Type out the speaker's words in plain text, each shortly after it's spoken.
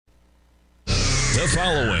The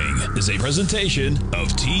following is a presentation of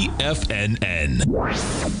TFNN.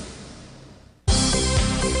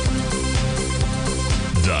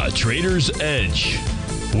 The Trader's Edge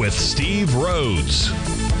with Steve Rhodes.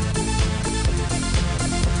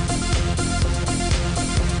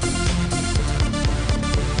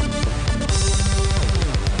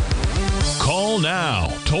 Call now,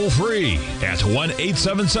 toll free at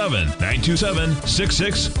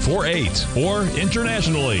 1-877-927-6648 or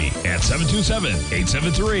internationally at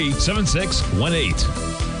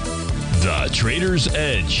 727-873-7618. The Trader's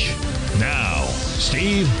Edge. Now,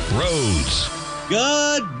 Steve Rhodes.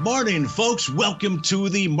 Good morning, folks. Welcome to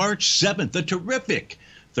the March 7th, a terrific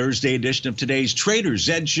Thursday edition of today's Trader's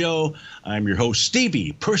Edge Show. I'm your host,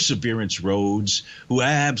 Stevie Perseverance Rhodes, who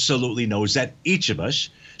absolutely knows that each of us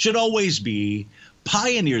should always be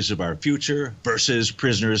pioneers of our future versus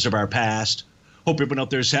prisoners of our past. Hope everyone out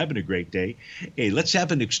there is having a great day. Hey, let's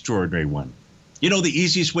have an extraordinary one. You know, the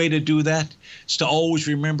easiest way to do that is to always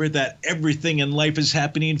remember that everything in life is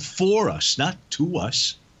happening for us, not to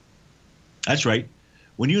us. That's right.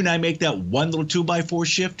 When you and I make that one little 2x4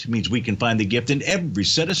 shift, it means we can find the gift in every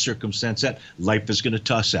set of circumstance that life is going to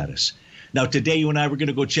toss at us. Now, today, you and I, we're going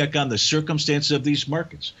to go check on the circumstances of these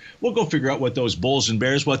markets. We'll go figure out what those bulls and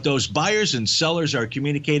bears, what those buyers and sellers are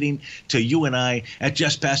communicating to you and I at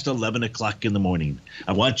just past 11 o'clock in the morning.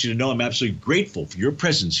 I want you to know I'm absolutely grateful for your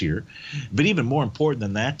presence here. But even more important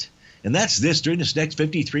than that, and that's this, during this next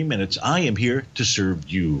 53 minutes, I am here to serve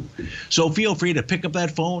you. So feel free to pick up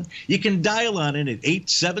that phone. You can dial on in at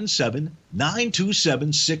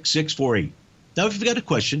 877-927-6648. Now, if you've got a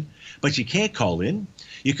question, but you can't call in,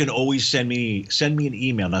 you can always send me an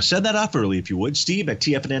email. Now, send that off early if you would,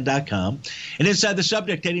 steve@tfnn.com. And inside the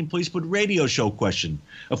subject heading, please put radio show question.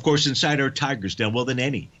 Of course, inside our Tigers Den, well, then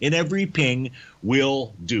in every ping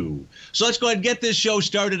will do. So let's go ahead and get this show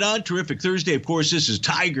started on terrific Thursday. Of course, this is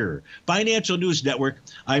Tiger Financial News Network.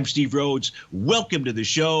 I'm Steve Rhodes. Welcome to the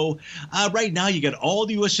show. Right now, you got all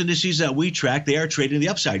the U.S. indices that we track. They are trading the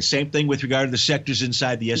upside. Same thing with regard to the sectors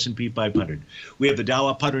inside the S&P 500. We have the Dow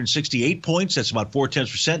up 168 points. That's about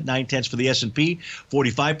 0.4%, 0.9 for the S&P,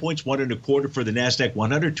 45 points, 1.25 for the NASDAQ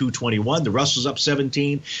 100, 221. The Russell's up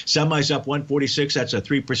 17. Semis up 146. That's a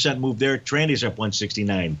 3% move there. Tranny's up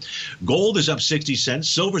 169. Gold is up 60 cents.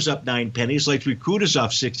 Silver's up 9 pennies. Electric crude is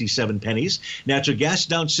off 67 pennies. Natural gas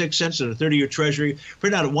down 6 cents, and a 30-year Treasury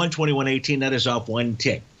printed out at 121.18. That is off 1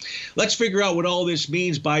 tick. Let's figure out what all this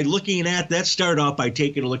means by looking at, let's start off by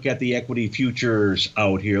taking a look at the equity futures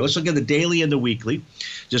out here. Let's look at the daily and the weekly.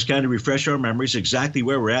 Just kind of refresh our memories exactly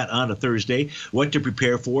where we're at on a Thursday, what to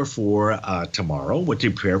prepare for tomorrow, what to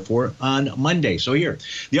prepare for on Monday. So here,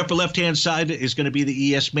 the upper left-hand side is going to be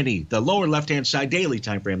the ES Mini. The lower left-hand side, daily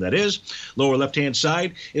time frame, that is. Lower left-hand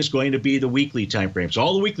side is going to be the weekly time frame. So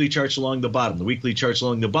all the weekly charts along the bottom. The weekly charts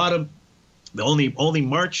along the bottom. The only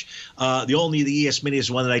ES Mini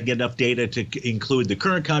is one that I can get enough data to include the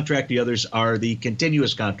current contract. The others are the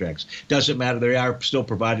continuous contracts. Doesn't matter. They are still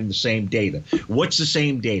providing the same data. What's the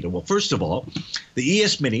same data? Well, first of all, the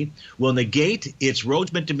ES Mini will negate its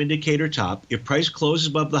Rhodes Momentum Indicator top if price closes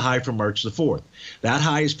above the high from March the 4th. That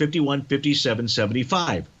high is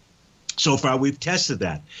 51.5775. So far, we've tested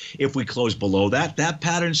that. If we close below that, that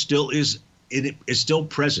pattern still is still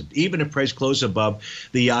present, even if price closes above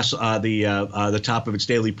the top of its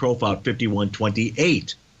daily profile at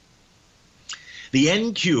 51.28. The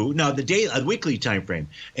NQ, now the weekly time frame,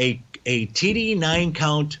 a TD9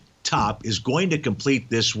 count top is going to complete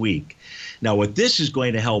this week. Now, what this is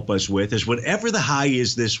going to help us with is whatever the high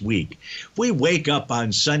is this week. If we wake up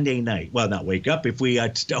on Sunday night, well, not wake up, if we,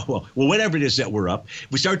 whatever it is that we're up,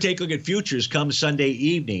 if we start taking a look at futures come Sunday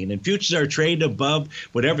evening, and futures are trading above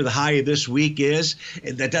whatever the high of this week is,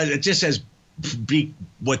 it just says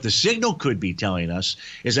what the signal could be telling us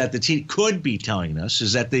is that the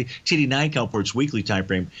TD9 count for its weekly time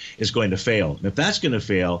frame is going to fail. And if that's going to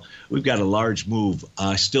fail, we've got a large move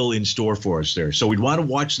still in store for us there. So we'd want to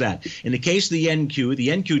watch that. In the case of the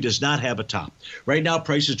NQ does not have a top. Right now,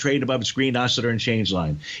 price is trading above its green oscillator and change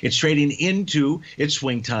line. It's trading into its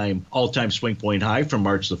swing time, all-time swing point high from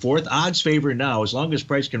March the 4th. Odds favor now, as long as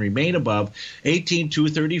price can remain above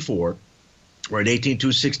 18,234. We're at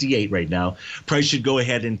 18,268 right now. Price should go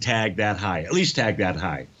ahead and tag that high, at least tag that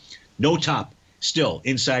high. No top still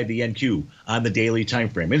inside the NQ on the daily time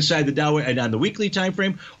frame. Inside the Dow and on the weekly time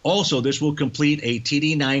frame, also this will complete a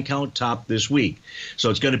TD9 count top this week. So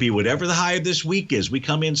it's going to be whatever the high of this week is. We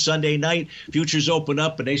come in Sunday night, futures open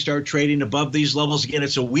up and they start trading above these levels again.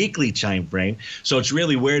 It's a weekly time frame, so it's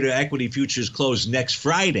really where the equity futures close next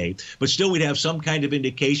Friday, but still we'd have some kind of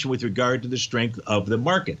indication with regard to the strength of the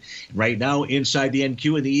market. Right now inside the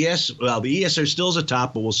NQ and the ES, well, the ES are still as a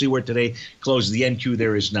top, but we'll see where today closes. The NQ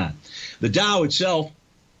there is not. The Dow itself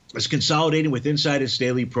is consolidating with inside its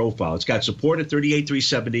daily profile. It's got support at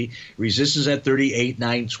 38,370, resistance at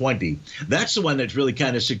 38,920. That's the one that's really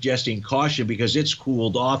kind of suggesting caution because it's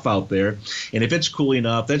cooled off out there. And if it's cooling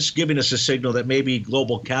off, that's giving us a signal that maybe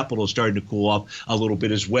global capital is starting to cool off a little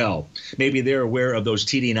bit as well. Maybe they're aware of those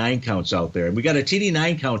TD9 counts out there. And we got a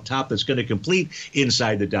TD9 count top that's going to complete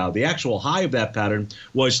inside the Dow. The actual high of that pattern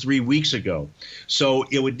was 3 weeks ago. So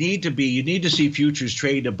it would need to be, you need to see futures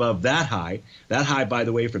trade above that high. That high, by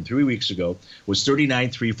the way, from 3 weeks ago was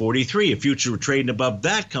 39,343. If future trading above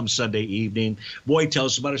that comes Sunday evening, boy,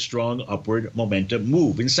 tells us about a strong upward momentum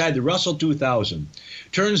move. Inside the Russell 2000,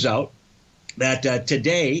 turns out that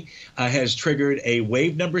today has triggered a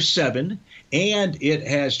wave number 7, and it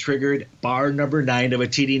has triggered bar number 9 of a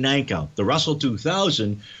TD9 count. The Russell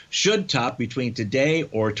 2000 should top between today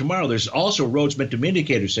or tomorrow. There's also a Rhodes momentum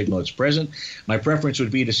indicator signal that's present. My preference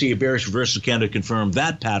would be to see a bearish reversal candle to confirm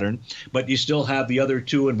that pattern, but you still have the other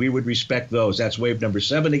two, and we would respect those. That's wave number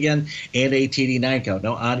 7 again, and a TD9 count.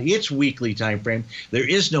 Now, on its weekly time frame, there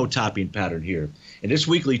is no topping pattern here. And this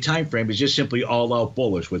weekly time frame is just simply all-out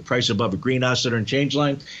bullish with price above a green oscillator and change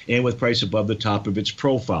line and with price above the top of its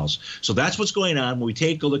profiles. So that's what's going on when we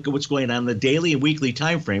take a look at what's going on in the daily and weekly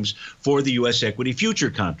time frames for the U.S. equity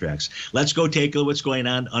future contracts. Let's go take a look at what's going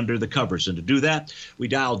on under the covers. And to do that, we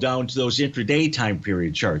dial down to those intraday time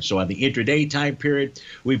period charts. So on the intraday time period,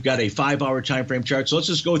 we've got a 5-hour time frame chart. So let's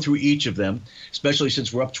just go through each of them, especially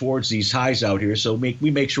since we're up towards these highs out here. So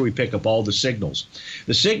we make sure we pick up all the signals.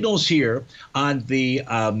 The signals here on the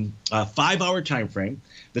 5-hour time frame,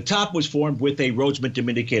 the top was formed with a Rhodes momentum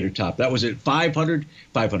indicator top. That was at 500.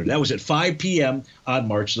 That was at 5 p.m. on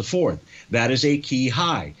March the 4th. That is a key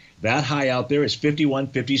high. That high out there is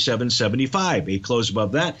 51.5775. A close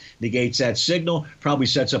above that negates that signal, probably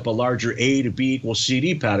sets up a larger A to B equals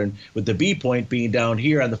CD pattern, with the B point being down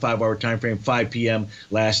here on the 5-hour time frame, 5 p.m.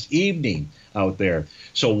 last evening out there.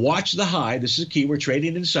 So watch the high. This is key. We're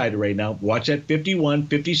trading inside it right now. Watch that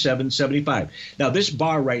 51.5775. Now, this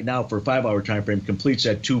bar right now for a 5-hour time frame completes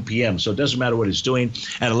at 2 p.m. So it doesn't matter what it's doing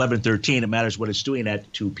at 11:13. It matters what it's doing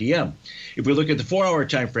at 2 p.m. If we look at the 4-hour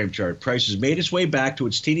time frame chart, price has made its way back to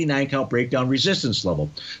its TD9 count breakdown resistance level.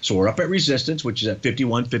 So we're up at resistance, which is at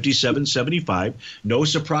 51.5775. No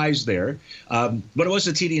surprise there. But it was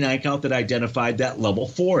the TD9 count that identified that level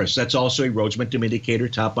for us. That's also a Rhodes momentum indicator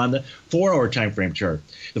top on the 4-hour time frame chart.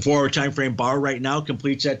 The 4-hour time frame bar right now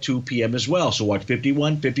completes at 2 p.m. as well. So watch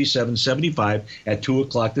 51.5775 at 2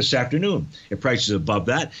 o'clock this afternoon. If price is above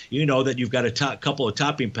that, you know that you've got a couple of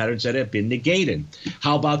topping patterns that have been negated.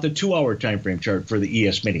 How about the 2-hour time frame chart for the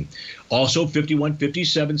ES Mini? Also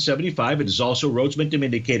 51.5775. It is also Rhodes momentum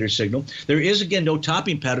indicator signal. There is, again, no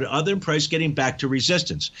topping pattern other than price getting back to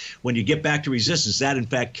resistance. When you get back to resistance, that, in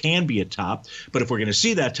fact, can be a top. But if we're going to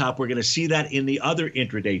see that top, we're going to see that in the other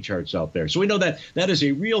intraday charts out there. So we know that that is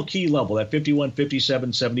a real key level, that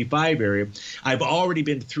 51.5775 area. I've already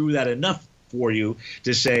been through that enough for you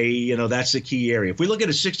to say, you know, that's the key area. If we look at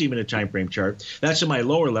a 60-minute time frame chart, that's in my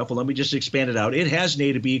lower level. Let me just expand it out. It has an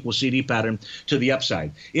A to B equals CD pattern to the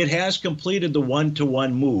upside. It has completed the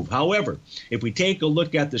one-to-one move. However, if we take a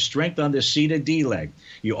look at the strength on this C to D leg,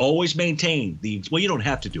 you always maintain the, well, you don't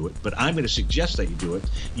have to do it, but I'm going to suggest that you do it.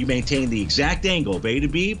 You maintain the exact angle of A to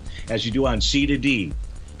B as you do on C to D.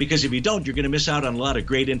 Because if you don't, you're going to miss out on a lot of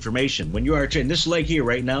great information. When you are trading this leg here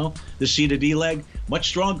right now, the C to D leg, much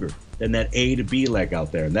stronger than that A to B leg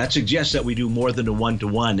out there. And that suggests that we do more than a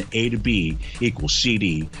one-to-one. A to B equals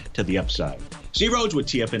CD to the upside. Steve Rhodes with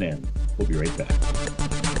TFNN. We'll be right back.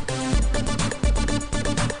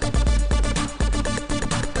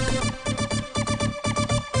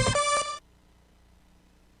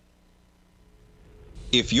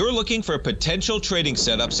 If you're looking for potential trading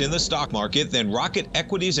setups in the stock market, then Rocket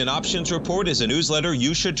Equities and Options Report is a newsletter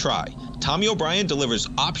you should try. Tommy O'Brien delivers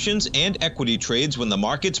options and equity trades when the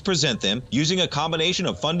markets present them, using a combination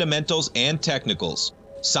of fundamentals and technicals.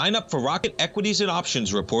 Sign up for Rocket Equities and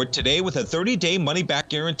Options Report today with a 30-day money-back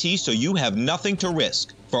guarantee, so you have nothing to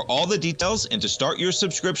risk. For all the details and to start your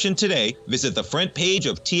subscription today, visit the front page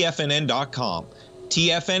of TFNN.com.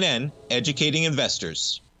 TFNN, educating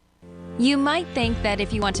investors. You might think that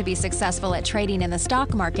if you want to be successful at trading in the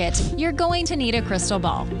stock market, you're going to need a crystal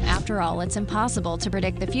ball. After all, it's impossible to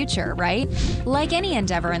predict the future, right? Like any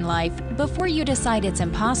endeavor in life, before you decide it's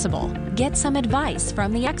impossible, get some advice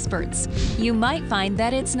from the experts. You might find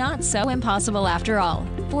that it's not so impossible after all.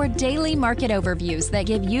 For daily market overviews that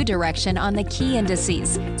give you direction on the key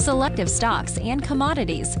indices, selective stocks, and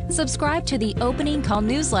commodities, subscribe to the Opening Call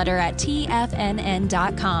newsletter at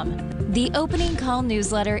TFNN.com. The Opening Call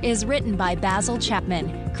newsletter is written by Basil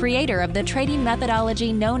Chapman, creator of the trading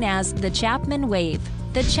methodology known as the Chapman Wave.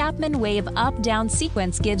 The Chapman Wave up-down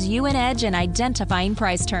sequence gives you an edge in identifying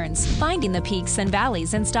price turns, finding the peaks and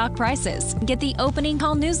valleys in stock prices. Get the Opening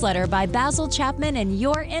Call newsletter by Basil Chapman in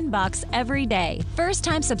your inbox every day.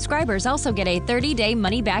 First-time subscribers also get a 30-day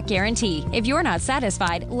money-back guarantee. If you're not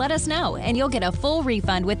satisfied, let us know, and you'll get a full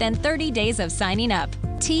refund within 30 days of signing up.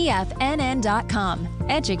 TFNN.com,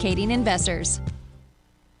 educating investors.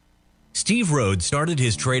 Steve Rhodes started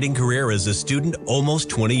his trading career as a student almost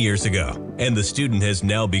 20 years ago, and the student has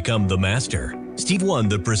now become the master. Steve won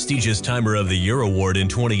the prestigious Timer of the Year award in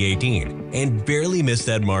 2018 and barely missed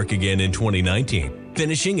that mark again in 2019,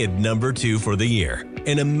 finishing at number 2 for the year.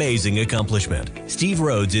 An amazing accomplishment. Steve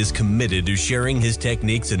Rhodes is committed to sharing his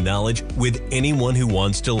techniques and knowledge with anyone who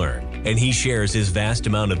wants to learn, and he shares his vast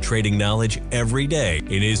amount of trading knowledge every day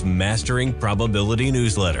in his Mastering Probability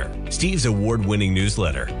newsletter. Steve's award-winning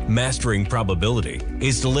newsletter, Mastering Probability,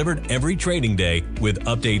 is delivered every trading day with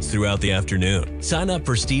updates throughout the afternoon. Sign up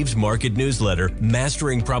for Steve's market newsletter,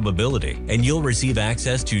 Mastering Probability, and you'll receive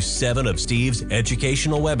access to 7 of Steve's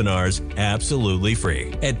educational webinars absolutely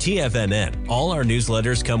free. At TFNN, all our newsletters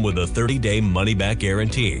come with a 30-day money-back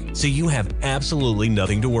guarantee, so you have absolutely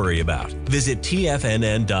nothing to worry about. Visit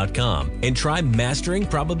TFNN.com and try Mastering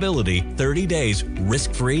Probability 30 days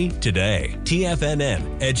risk-free today.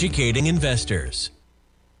 TFNN, educating investors.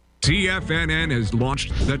 TFNN has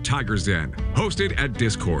launched the Tiger's Den. Hosted at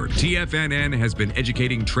Discord, TFNN has been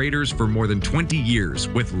educating traders for more than 20 years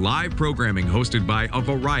with live programming hosted by a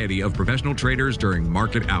variety of professional traders during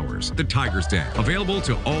market hours. The Tiger's Den, available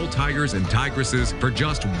to all tigers and tigresses for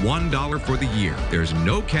just $1 for the year. There's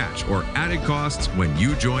no catch or added costs when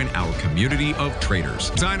you join our community of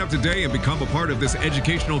traders. Sign up today and become a part of this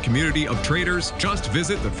educational community of traders. Just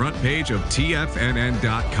visit the front page of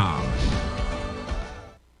TFNN.com.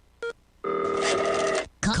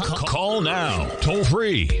 Call now, toll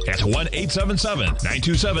free at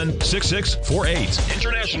 1-877-927-6648.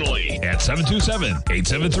 Internationally at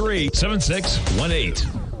 727-873-7618.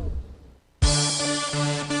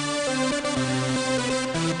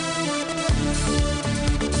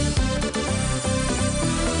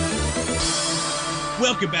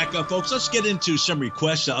 Welcome back, folks. Let's get into some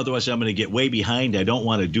requests. Otherwise, I'm going to get way behind. I don't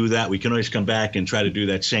want to do that. We can always come back and try to do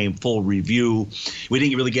that same full review. We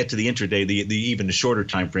didn't really get to the intraday, even the shorter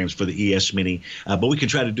time frames for the ES Mini, but we can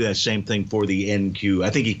try to do that same thing for the NQ. I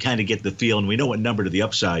think you kind of get the feel, and we know what number to the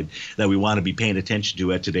upside that we want to be paying attention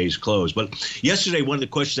to at today's close. But yesterday, one of the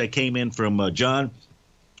questions that came in from John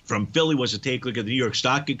from Philly was to take a look at the New York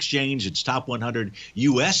Stock Exchange, its top 100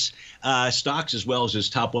 U.S. Stocks, as well as its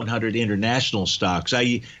top 100 international stocks.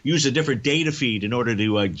 I used a different data feed in order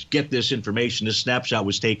to get this information. This snapshot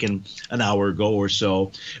was taken an hour ago or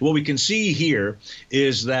so. What we can see here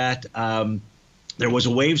is that there was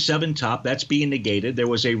a Wave 7 top. That's being negated. There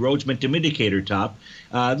was a Rhodes Momentum Indicator top.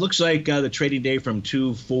 It looks like the trading day from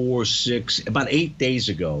 2, 4, 6, about 8 days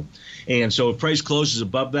ago. And so if price closes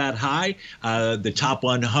above that high, the top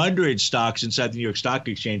 100 stocks inside the New York Stock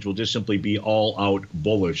Exchange will just simply be all out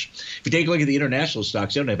bullish. If you take a look at the international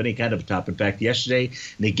stocks, they don't have any kind of a top. In fact, yesterday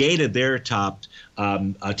negated their topping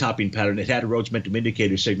pattern. It had a Rhodes Momentum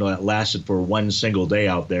Indicator signal that lasted for one single day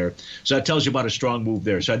out there. So that tells you about a strong move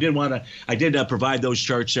there. So I did provide those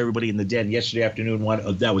charts to everybody in the den yesterday afternoon.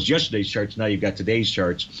 That was yesterday's charts. Now you've got today's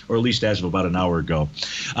charts, or at least as of about an hour ago.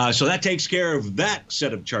 So that takes care of that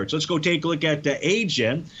set of charts. Let's go take a look at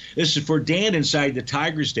AGEN. This is for Dan inside the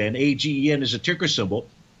Tiger's Den. AGEN is a ticker symbol.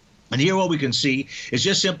 And here what we can see is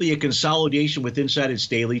just simply a consolidation with inside its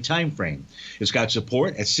daily time frame. It's got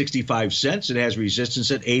support at 65 cents. It has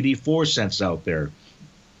resistance at 84 cents out there.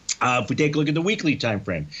 If we take a look at the weekly time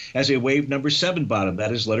frame, as a wave number 7 bottom,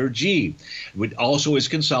 that is letter G. It also is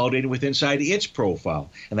consolidated with inside its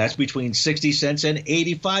profile, and that's between 60 cents and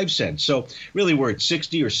 85 cents. So really we're at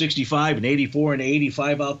 60 or 65 and 84 and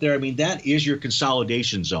 85 out there. I mean, that is your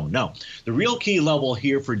consolidation zone. Now, the real key level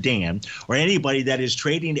here for Dan or anybody that is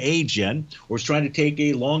trading AGEN or is trying to take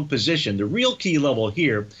a long position, the real key level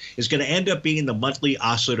here is going to end up being the monthly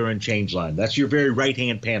oscillator and change line. That's your very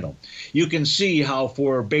right-hand panel. You can see how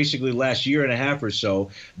for basically basically the last year and a half or so,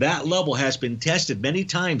 that level has been tested many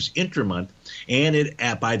times intramonth, and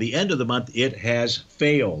by the end of the month, it has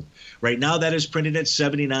failed. Right now, that is printed at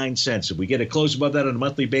 79 cents. If we get a close above that on a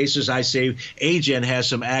monthly basis, I say AGEN has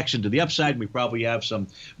some action to the upside. We probably have some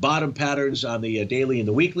bottom patterns on the daily and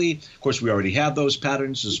the weekly. Of course, we already have those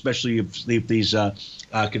patterns, especially if these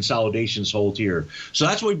consolidations hold here. So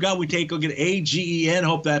that's what we've got. We take a look at AGEN.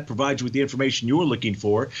 Hope that provides you with the information you were looking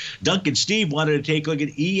for. Duncan Steve wanted to take a look at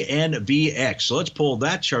ENVX. So let's pull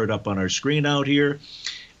that chart up on our screen out here.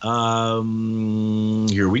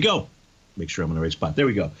 Here we go. Make sure I'm in the right spot. There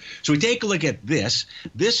we go. So we take a look at this.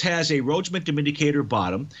 This has a Rhodes Momentum Indicator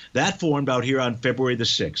bottom. That formed out here on February the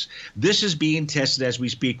 6th. This is being tested as we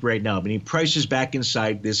speak right now, meaning price is back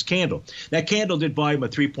inside this candle. That candle did volume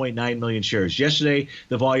of 3.9 million shares. Yesterday,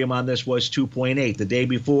 the volume on this was 2.8. The day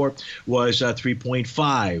before was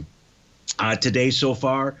 3.5. Today so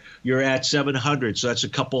far, you're at 700, so that's a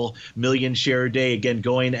couple million share a day. Again,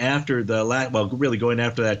 going after really going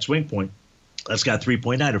after that swing point. That's got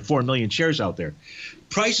 3.9 or 4 million shares out there.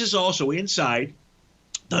 Price is also inside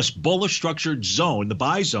this bullish structured zone, the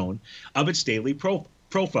buy zone, of its daily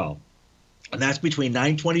profile. And that's between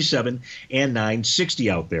 927 and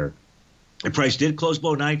 960 out there. The price did close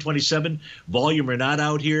below 927. Volume or not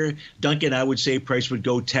out here, Duncan, I would say price would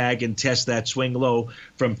go tag and test that swing low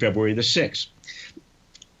from February the 6th.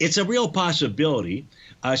 It's a real possibility,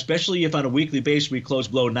 especially if on a weekly basis we close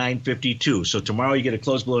below 952. So tomorrow you get a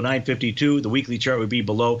close below 952. The weekly chart would be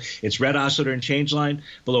below its red oscillator and change line,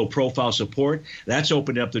 below profile support. That's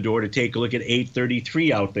opened up the door to take a look at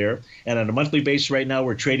 833 out there. And on a monthly basis right now,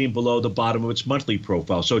 we're trading below the bottom of its monthly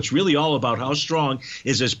profile. So it's really all about how strong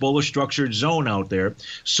is this bullish structured zone out there.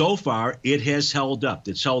 So far, it has held up.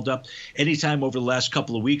 It's held up anytime over the last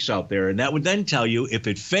couple of weeks out there. And that would then tell you if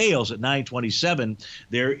it fails at 927,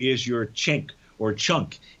 there is your chink or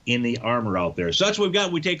chunk in the armor out there. So that's what we've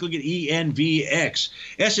got. We take a look at ENVX.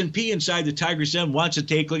 S&P inside the Tiger's Den wants to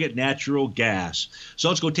take a look at natural gas. So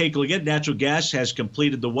let's go take a look at natural gas. Has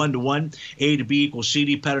completed the 1-to-1 A to B equals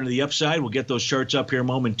CD pattern to the upside. We'll get those charts up here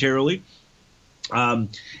momentarily.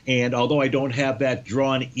 And although I don't have that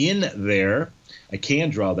drawn in there, I can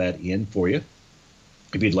draw that in for you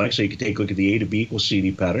if you'd like. So you can take a look at the A to B equals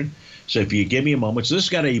CD pattern. So if you give me a moment. So this has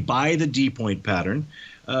got a buy the D point pattern.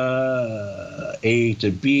 A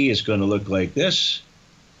to B is going to look like this.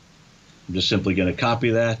 I'm just simply going to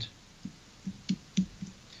copy that.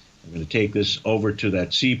 I'm going to take this over to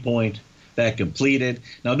that C point. That completed.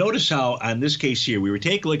 Now notice how on this case here, we were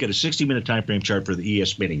taking a look at a 60-minute time frame chart for the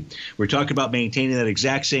ES mini. We're talking about maintaining that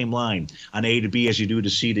exact same line on A to B as you do to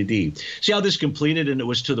C to D. See how this completed, and it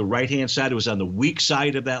was to the right-hand side. It was on the weak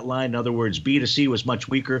side of that line. In other words, B to C was much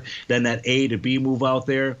weaker than that A to B move out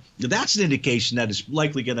there. That's an indication that it's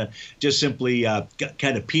likely going to just simply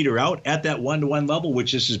kind of peter out at that 1-to-1 level,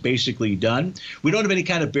 which this is basically done. We don't have any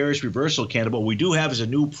kind of bearish reversal candle, but what we do have is a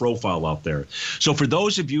new profile out there. So for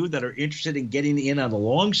those of you that are interested in getting in on the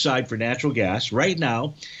long side for natural gas, right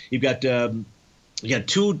now you've got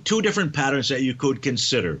two different patterns that you could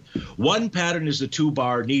consider. One pattern is the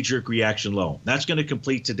 2-bar knee-jerk reaction low. That's going to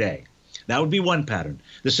complete today. That would be one pattern.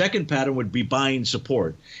 The second pattern would be buying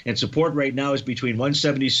support. And support right now is between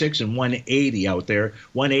 176 and 180 out there,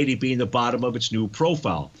 180 being the bottom of its new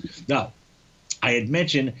profile. Now, I had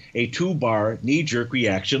mentioned a 2-bar knee-jerk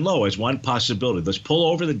reaction low as one possibility. Let's pull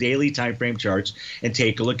over the daily time frame charts and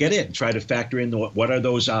take a look at it and try to factor in what are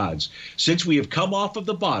those odds. Since we have come off of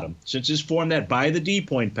the bottom, since it's formed that buy the D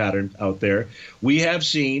point pattern out there, we have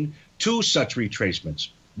seen two such retracements.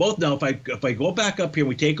 Both now, if I go back up here,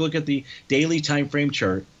 we take a look at the daily time frame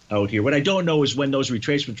chart out here. What I don't know is when those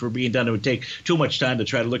retracements were being done. It would take too much time to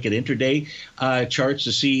try to look at intraday charts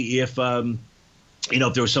to see if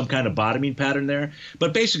if there was some kind of bottoming pattern there.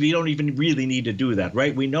 But basically, you don't even really need to do that,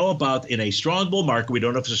 right? We know about in a strong bull market, we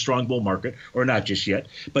don't know if it's a strong bull market or not just yet,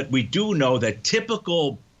 but we do know that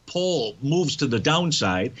typical pull moves to the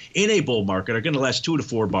downside in a bull market are going to last 2 to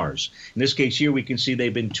 4 bars. In this case here, we can see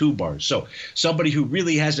they've been 2 bars. So somebody who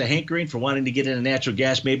really has a hankering for wanting to get into natural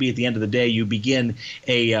gas, maybe at the end of the day, you begin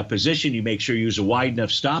a position, you make sure you use a wide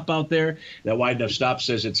enough stop out there. That wide enough stop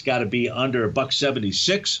says it's got to be under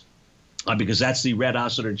 $1.76. Because that's the red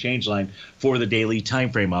oscillator and change line for the daily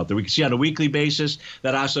time frame out there. We can see on a weekly basis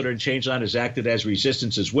that oscillator and change line has acted as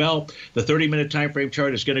resistance as well. The 30-minute time frame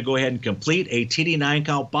chart is going to go ahead and complete a TD9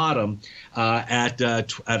 count bottom at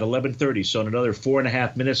 11:30, so in another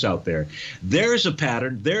 4.5 minutes out there. There's a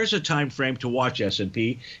pattern. There's a time frame to watch.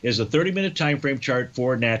 S&P is the 30-minute time frame chart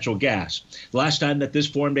for natural gas. The last time that this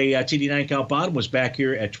formed a TD9 count bottom was back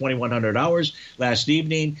here at 2100 hours last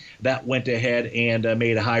evening. That went ahead and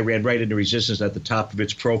made a high, ran right into into resistance at the top of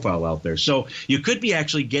its profile out there. So you could be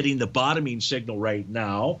actually getting the bottoming signal right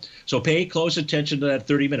now. So pay close attention to that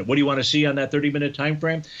 30-minute. What do you want to see on that 30-minute time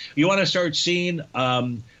frame? You want to start seeing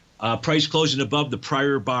price closing above the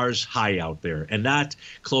prior bar's high out there and not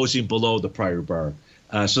closing below the prior bar.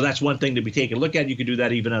 So that's one thing to be taken a look at. You can do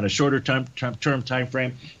that even on a shorter term time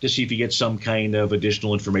frame to see if you get some kind of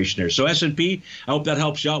additional information there. So S&P, I hope that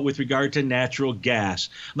helps you out with regard to natural gas.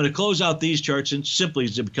 I'm going to close out these charts and simply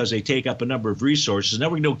because they take up a number of resources. Now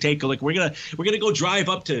we're going to take a look. We're going to go drive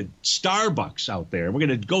up to Starbucks out there. We're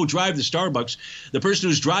going to go drive the Starbucks. The person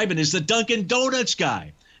who's driving is the Dunkin' Donuts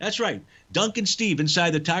guy. That's right. Duncan Steve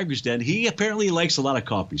inside the Tiger's Den. He apparently likes a lot of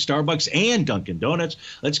coffee, Starbucks and Dunkin' Donuts.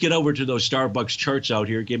 Let's get over to those Starbucks charts out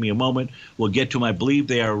here. Give me a moment. We'll get to them. I believe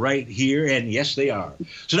they are right here, and yes, they are.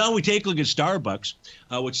 So now we take a look at Starbucks.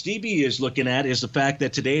 What Stevie is looking at is the fact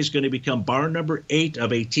that today is going to become bar number 8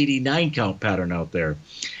 of a TD9 count pattern out there.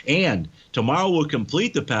 And tomorrow we'll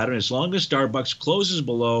complete the pattern as long as Starbucks closes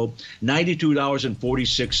below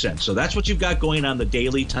 $92.46. So that's what you've got going on the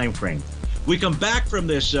daily time frame. We come back from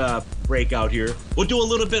this breakout here. We'll do a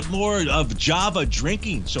little bit more of Java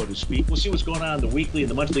drinking, so to speak. We'll see what's going on in the weekly and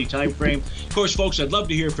the monthly time frame. Of course, folks, I'd love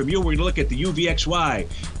to hear from you. We're going to look at the UVXY,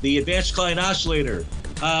 the Advanced Client Oscillator.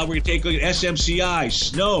 We're going to take a look at SMCI,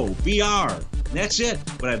 Snow, VR. And that's it.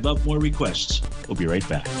 But I'd love more requests. We'll be right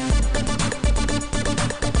back.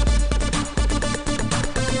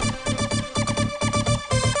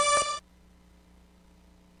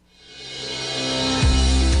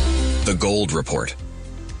 The Gold Report.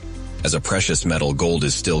 As a precious metal, gold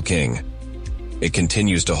is still king. It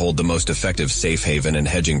continues to hold the most effective safe haven and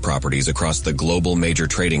hedging properties across the global major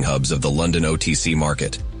trading hubs of the London OTC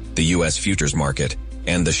market, the U.S. futures market,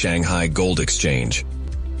 and the Shanghai Gold Exchange.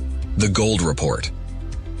 The Gold Report.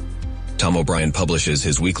 Tom O'Brien publishes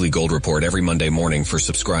his weekly gold report every Monday morning for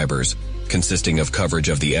subscribers, consisting of coverage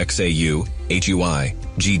of the XAU, HUI,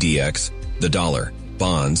 GDX, the dollar,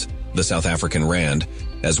 bonds, the South African rand,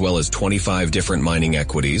 as well as 25 different mining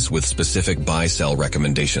equities with specific buy-sell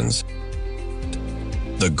recommendations.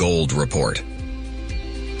 The Gold Report.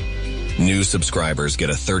 New subscribers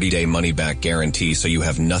get a 30-day money-back guarantee so you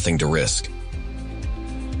have nothing to risk.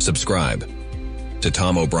 Subscribe to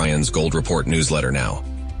Tom O'Brien's Gold Report newsletter now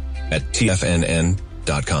at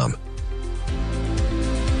TFNN.com.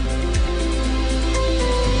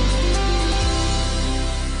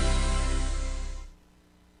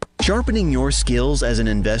 Sharpening your skills as an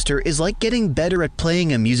investor is like getting better at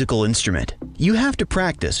playing a musical instrument. You have to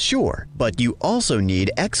practice, sure, but you also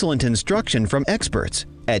need excellent instruction from experts.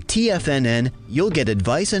 At TFNN, you'll get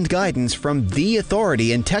advice and guidance from the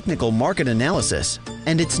authority in technical market analysis.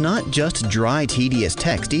 And it's not just dry, tedious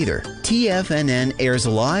text either. TFNN airs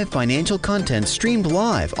live financial content streamed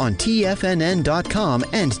live on TFNN.com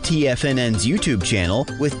and TFNN's YouTube channel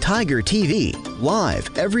with Tiger TV,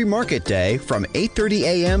 live every market day from 8:30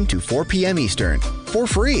 a.m. to 4 p.m. Eastern. For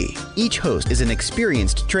free. Each host is an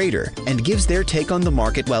experienced trader and gives their take on the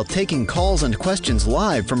market while taking calls and questions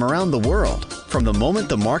live from around the world. From the moment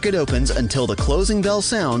the market opens until the closing bell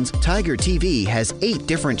sounds, Tiger TV has 8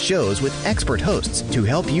 different shows with expert hosts to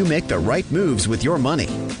help you make the right moves with your money.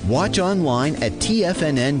 Watch online at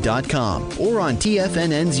TFNN.com or on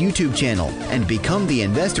TFNN's YouTube channel and become the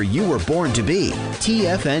investor you were born to be.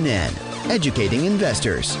 TFNN, educating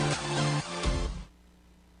investors.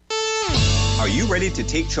 Are you ready to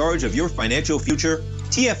take charge of your financial future?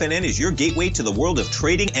 TFNN is your gateway to the world of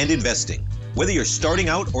trading and investing. Whether you're starting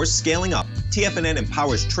out or scaling up, TFNN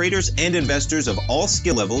empowers traders and investors of all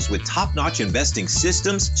skill levels with top-notch investing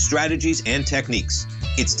systems, strategies, and techniques.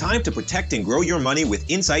 It's time to protect and grow your money with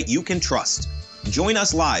insight you can trust. Join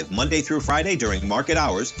us live Monday through Friday during market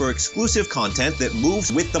hours for exclusive content that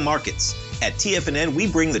moves with the markets. At TFNN, we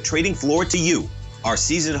bring the trading floor to you. Our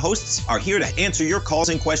seasoned hosts are here to answer your calls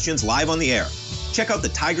and questions live on the air. Check out the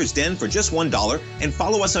Tiger's Den for just $1 and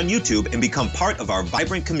follow us on YouTube and become part of our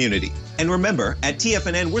vibrant community. And remember, at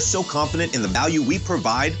TFNN, we're so confident in the value we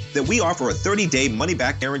provide that we offer a 30-day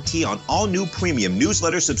money-back guarantee on all new premium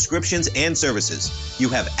newsletter subscriptions and services. You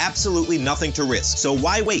have absolutely nothing to risk, so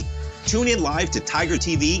why wait? Tune in live to Tiger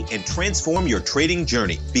TV and transform your trading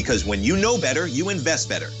journey, because when you know better, you invest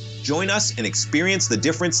better. Join us and experience the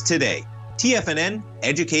difference today. TFNN,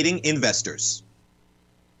 educating investors.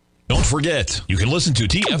 Don't forget, you can listen to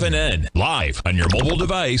TFNN live on your mobile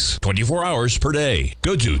device 24 hours per day.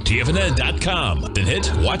 Go to TFNN.com, then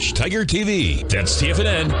hit Watch Tiger TV. That's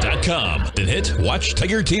TFNN.com, then hit Watch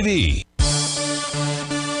Tiger TV.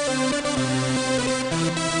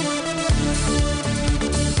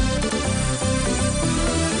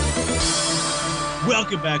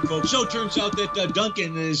 Welcome back, folks. So it turns out that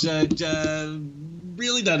Duncan is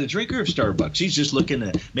really not a drinker of Starbucks. He's just looking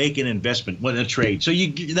to make an investment, a trade. So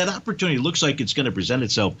that opportunity looks like it's going to present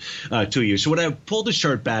itself to you. So when I pulled the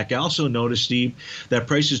chart back, I also noticed, Steve, that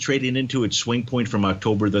price is trading into its swing point from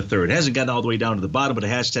October the 3rd. It hasn't gotten all the way down to the bottom, but it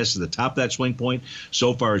has tested the top of that swing point.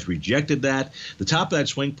 So far has rejected that. The top of that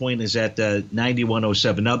swing point is at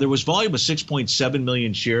 91.07. Now, there was volume of 6.7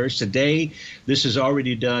 million shares. Today, this has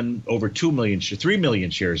already done over 3 million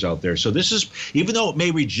shares out there. So this is, even though it may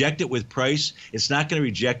reject it with price, it's not going to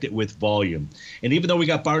reject it with volume. And even though we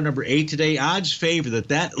got bar number 8 today, odds favor that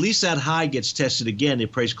at least that high gets tested again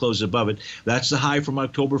if price closes above it. That's the high from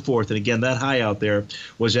October 4th. And again, that high out there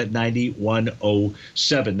was at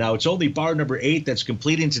 91.07. Now, it's only bar number 8 that's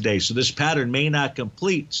completing today. So this pattern may not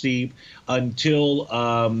complete, Steve, until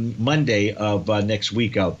Monday of next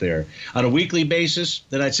week out there. On a weekly basis,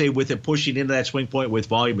 then I'd say with it pushing into that swing point with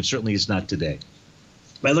volume, it certainly is not today.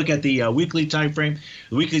 If I look at the weekly time frame,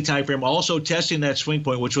 also testing that swing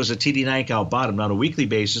point, which was a TD9 count bottom. On a weekly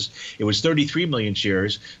basis, it was 33 million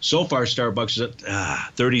shares. So far, Starbucks is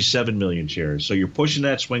at 37 million shares. So you're pushing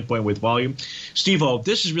that swing point with volume. Steve-O,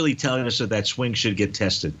 this is really telling us that swing should get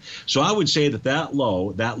tested. So I would say that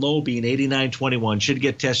low being 89.21, should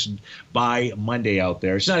get tested by Monday out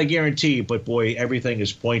there. It's not a guarantee, but boy, everything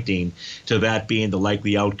is pointing to that being the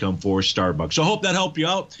likely outcome for Starbucks. So I hope that helped you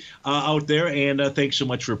out there, and thanks so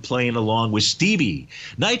much for playing along with Stevie.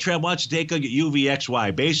 Nitram wants to take a look at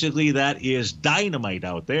UVXY. Basically, that is dynamite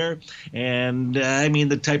out there, and I mean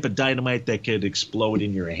the type of dynamite that could explode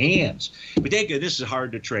in your hands. But this is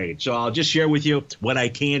hard to trade, so I'll just share with you what I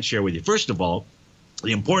can share with you. First of all,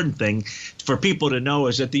 the important thing for people to know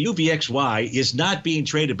is that the UVXY is not being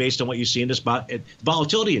traded based on what you see in this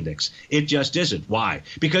volatility index. It just isn't. Why?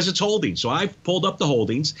 Because it's holding. So I've pulled up the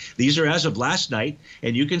holdings. These are as of last night,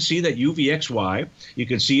 and you can see that UVXY, you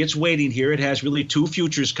can see it's waiting here. It has really 2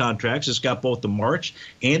 futures contracts. It's got both the March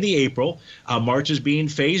and the April. March is being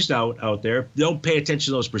phased out there. Don't pay attention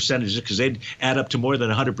to those percentages because they'd add up to more than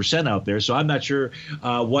 100% out there. So I'm not sure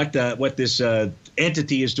what this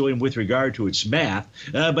entity is doing with regard to its math,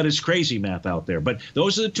 but it's crazy math out there. But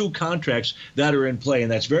those are the 2 contracts that are in play,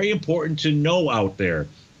 and that's very important to know out there.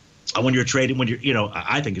 When you're trading,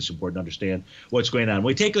 I think it's important to understand what's going on. When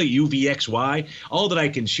we take a look at UVXY, all that I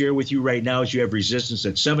can share with you right now is you have resistance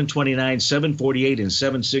at 729, 748, and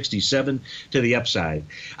 767 to the upside.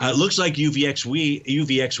 It looks like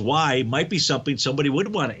UVXY might be something somebody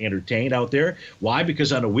would want to entertain out there. Why?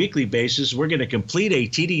 Because on a weekly basis, we're going to complete a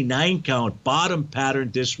TD9 count bottom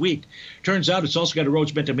pattern this week. Turns out it's also got a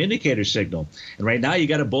Rhodes momentum indicator signal. And right now you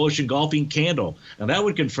got a bullish engulfing candle. And that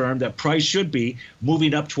would confirm that price should be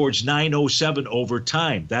moving up towards 907 over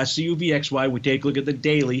time. That's the UVXY. We take a look at the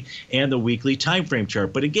daily and the weekly time frame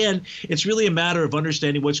chart. But again, it's really a matter of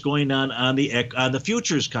understanding what's going on the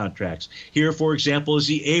futures contracts. Here, for example, is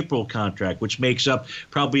the April contract, which makes up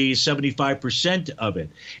probably 75% of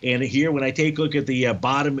it. And here, when I take a look at the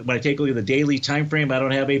when I take a look at the daily time frame, I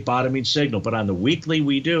don't have a bottoming signal. But on the weekly,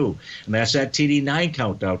 we do. And that's that TD9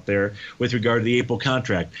 count out there with regard to the April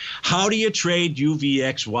contract. How do you trade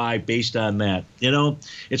UVXY based on that?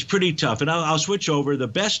 It's pretty tough. And I'll switch over. The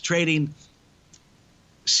best trading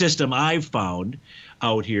system I've found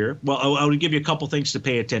out here, well, I'll give you a couple things to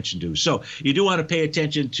pay attention to. So you do want to pay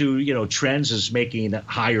attention to, trends as making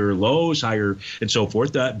higher lows, higher and so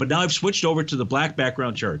forth. But now I've switched over to the black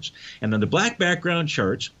background charts. And then the black background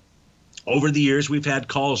charts, over the years, we've had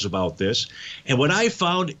calls about this. And what I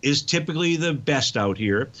found is typically the best out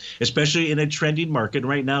here, especially in a trending market.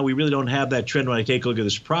 Right now, we really don't have that trend when I take a look at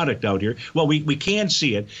this product out here. Well, we can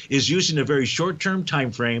see it, is using a very short-term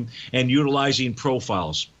time frame and utilizing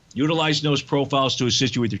profiles. Utilizing those profiles to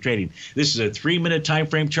assist you with your trading. This is a 3-minute time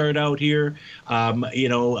frame chart out here. So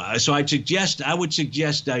I would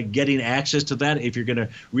suggest getting access to that if you're going to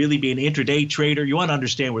really be an intraday trader. You want to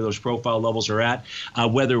understand where those profile levels are at,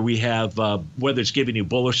 whether it's giving you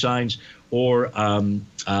bullish signs or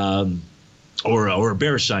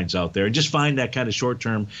bear signs out there, and just find that kind of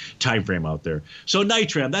short-term time frame out there. So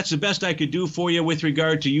Nitram, that's the best I could do for you with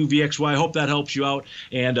regard to UVXY. I hope that helps you out,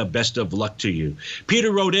 and best of luck to you.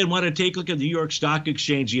 Peter wrote in, wanted to take a look at the New York Stock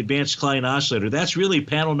Exchange, the Advanced Decline Oscillator. That's really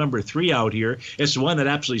panel number 3 out here. It's the one that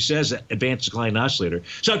actually says Advanced Decline Oscillator.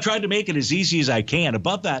 So I've tried to make it as easy as I can.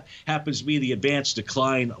 Above that happens to be the Advanced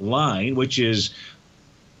Decline line, which is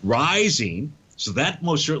rising. So that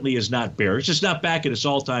most certainly is not bearish. It's not back at its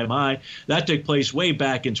all-time high. That took place way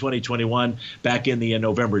back in 2021, back in the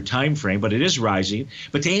November timeframe, but it is rising.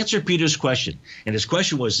 But to answer Peter's question, and his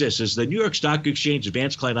question was this, is the New York Stock Exchange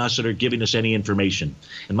Advanced Client Oscillator giving us any information?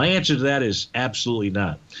 And my answer to that is absolutely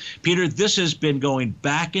not. Peter, this has been going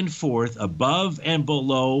back and forth above and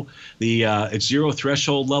below the its zero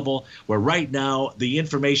threshold level, where right now the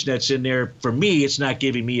information that's in there, for me, it's not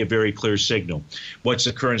giving me a very clear signal. What's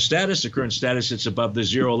the current status? The current status, it's above the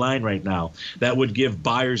zero line right now. That would give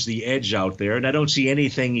buyers the edge out there, and I don't see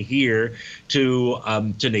anything here to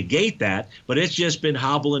negate that, but it's just been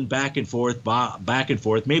hobbling back and forth,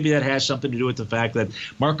 Maybe that has something to do with the fact that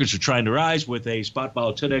markets are trying to rise with a spot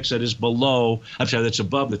volatility that is that's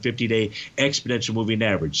above the 50-day exponential moving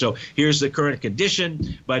average. So here's the current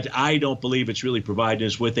condition, but I don't believe it's really providing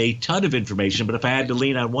us with a ton of information. But if I had to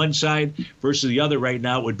lean on one side versus the other right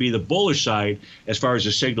now, it would be the bullish side as far as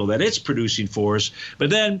the signal that it's producing for us. But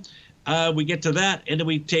then we get to that, and then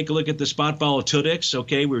we take a look at the spot volatilities.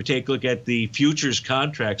 Okay, we take a look at the futures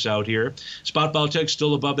contracts out here. Spot volatilities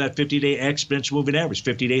still above that 50-day exponential moving average,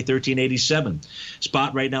 50-day 1387.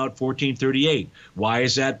 Spot right now at 1438. Why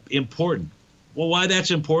is that important? Well, why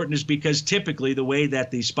that's important is because typically the way that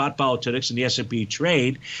the spot volatilities and the S&P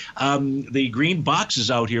trade, the green boxes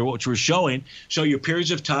out here, which we're showing, show you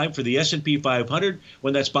periods of time for the S&P 500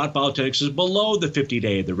 when that spot volatilities is below the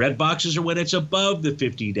 50-day. The red boxes are when it's above the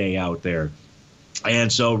 50-day out there. And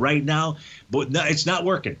so right now, it's not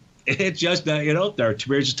working. It's just, there are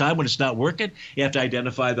periods of time when it's not working. You have to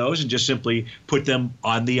identify those and just simply put them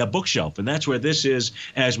on the bookshelf. And that's where this is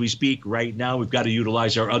as we speak right now. We've got to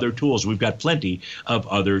utilize our other tools. We've got plenty of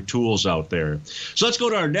other tools out there. So let's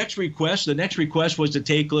go to our next request. The next request was to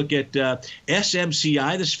take a look at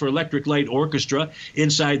SMCI. This is for Electric Light Orchestra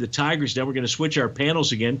inside the Tigers. Now we're going to switch our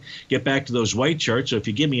panels again, get back to those white charts. So if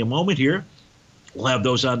you give me a moment here, we'll have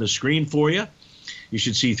those on the screen for you. You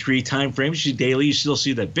should see 3 time frames. You see daily. You still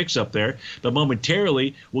see that VIX up there. But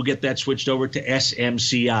momentarily, we'll get that switched over to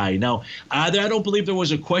SMCI. Now, I don't believe there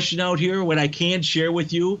was a question out here. What I can share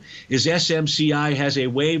with you is SMCI has a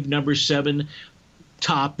wave number 7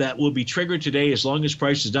 top that will be triggered today as long as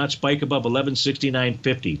price does not spike above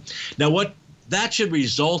 1169.50. Now, what that should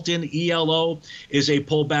result in ELO is a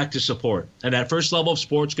pullback to support. And that first level of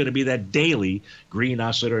support is going to be that daily green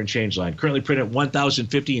oscillator and change line, currently printed at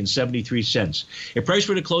 $1,050.73. If price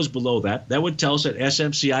were to close below that, that would tell us that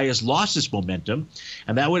SMCI has lost its momentum,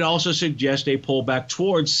 and that would also suggest a pullback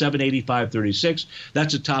towards 785.36.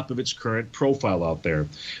 That's the top of its current profile out there.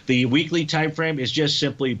 The weekly time frame is just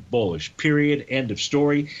simply bullish, period, end of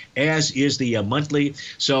story, as is the monthly.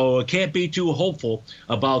 So can't be too hopeful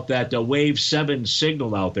about that wave 7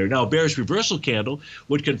 signal out there. Now, a bearish reversal candle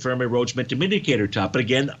would confirm a Rhodes momentum indicator top. But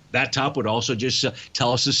again, that top would also just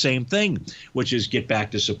tell us the same thing, which is get back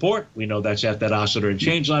to support. We know that's at that oscillator and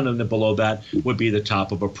change line, and then below that would be the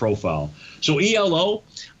top of a profile. So ELO,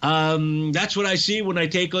 that's what I see when I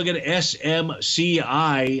take a look at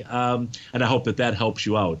SMCI, and I hope that helps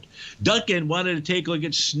you out. Duncan wanted to take a look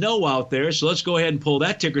at SNOW out there, so let's go ahead and pull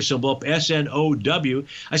that ticker symbol up, SNOW.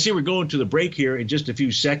 I see we're going to the break here in just a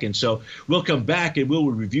few seconds, so we'll come back and we'll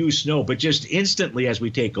review SNOW, but just instantly as we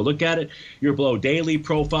take a look at it, you're below daily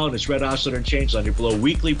profile and it's red oscillator and change line. You're below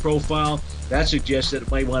weekly profile. That suggests that it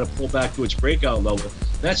might want to pull back to its breakout level.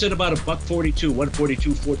 That's at about $142,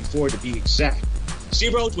 142.44 to be exact.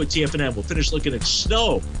 Steve Rhodes with TFNN. We'll finish looking at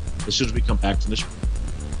SNOW as soon as we come back from this break.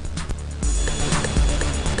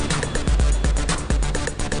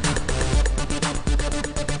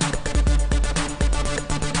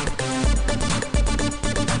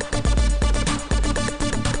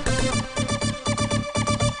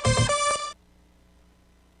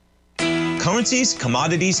 Currencies,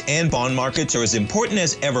 commodities, and bond markets are as important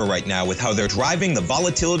as ever right now with how they're driving the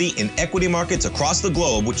volatility in equity markets across the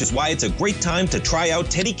globe, which is why it's a great time to try out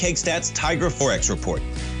Teddy Kakestat's Tiger Forex Report.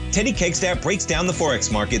 Teddy Kakestat breaks down the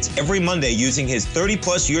Forex markets every Monday using his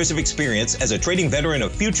 30-plus years of experience as a trading veteran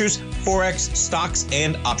of futures, Forex, stocks,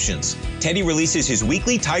 and options. Teddy releases his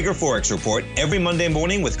weekly Tiger Forex Report every Monday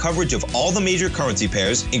morning with coverage of all the major currency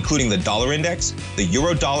pairs, including the dollar index, the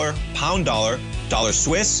euro dollar, pound dollar, dollar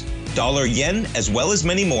Swiss, dollar yen, as well as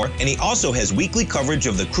many more, and he also has weekly coverage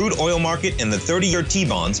of the crude oil market and the 30-year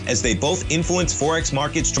T-bonds, as they both influence Forex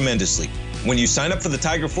markets tremendously. When you sign up for the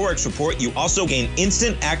Tiger Forex Report, you also gain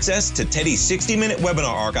instant access to Teddy's 60-minute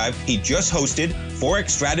webinar archive he just hosted,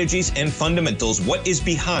 Forex Strategies and Fundamentals, What is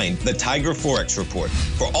Behind the Tiger Forex Report.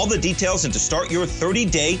 For all the details and to start your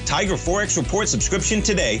 30-day Tiger Forex Report subscription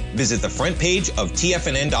today, visit the front page of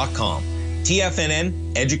TFNN.com.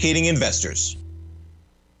 TFNN, educating investors.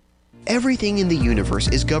 Everything in the universe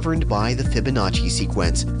is governed by the Fibonacci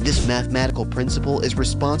sequence. This mathematical principle is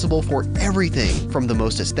responsible for everything from the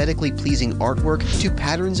most aesthetically pleasing artwork to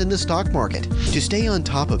patterns in the stock market. To stay on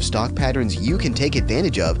top of stock patterns you can take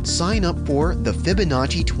advantage of, sign up for the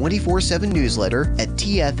Fibonacci 24/7 newsletter at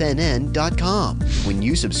TFNN.com. When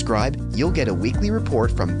you subscribe, you'll get a weekly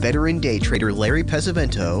report from veteran day trader Larry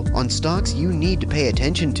Pesavento on stocks you need to pay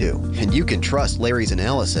attention to. And you can trust Larry's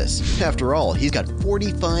analysis. After all, he's got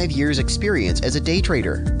 45 years experience as a day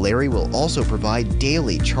trader. Larry will also provide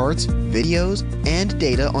daily charts, videos, and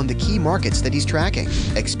data on the key markets that he's tracking.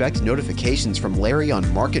 Expect notifications from Larry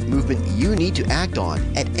on market movement you need to act on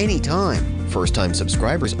at any time. First-time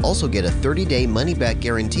subscribers also get a 30-day money-back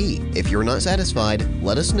guarantee. If you're not satisfied,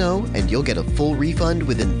 let us know and you'll get a full refund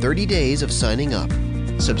within 30 days of signing up.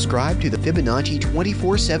 Subscribe to the Fibonacci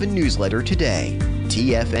 24/7 newsletter today.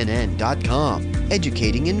 TFNN.com,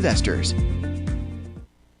 educating investors.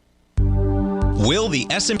 Will the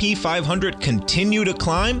S&P 500 continue to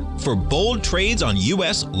climb? For bold trades on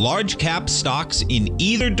U.S. large-cap stocks in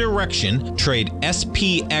either direction, trade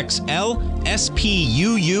SPXL,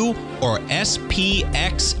 SPUU, or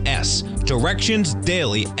SPXS. Directions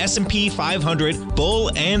Daily S&P 500 Bull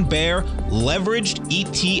and Bear Leveraged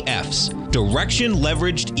ETFs. Direction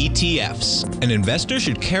Leveraged ETFs. An investor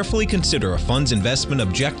should carefully consider a fund's investment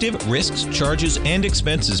objective, risks, charges, and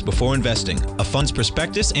expenses before investing. A fund's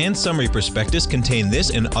prospectus and summary prospectus contain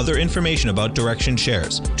this and other information about Direction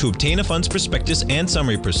shares. To obtain a fund's prospectus and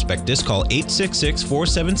summary prospectus, call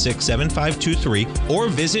 866-476-7523 or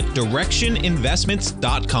visit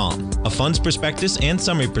directioninvestments.com. A fund's prospectus and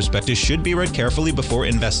summary prospectus should be read carefully before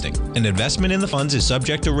investing. An investment in the funds is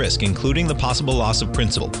subject to risk, including the possible loss of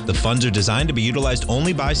principal. The funds are designed to be utilized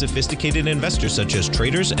only by sophisticated investors such as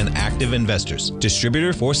traders and active investors.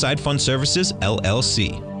 Distributor Foreside Fund Services,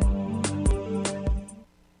 LLC.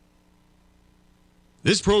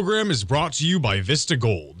 This program is brought to you by Vista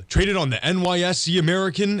Gold, traded on the NYSE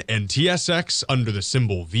American and TSX under the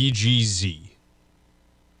symbol VGZ.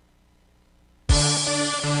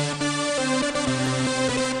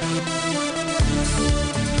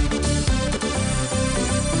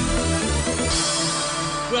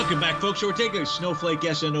 Welcome back, folks. So we're taking a Snowflake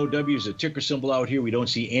SNOW as a ticker symbol out here. We don't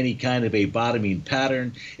see any kind of a bottoming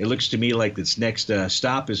pattern. It looks to me like its next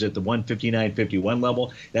stop is at the 159.51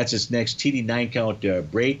 level. That's its next TD9 count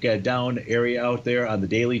breakdown area out there on the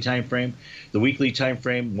daily time frame. The weekly time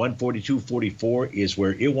frame, 142.44, is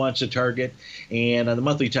where it wants to target. And on the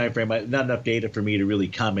monthly time frame, not enough data for me to really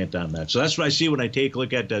comment on that. So that's what I see when I take a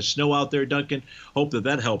look at snow out there, Duncan. Hope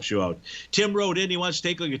that helps you out. Tim wrote in. He wants to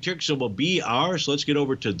take a look at ticker symbol BR. So let's get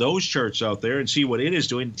over to those charts out there and see what it is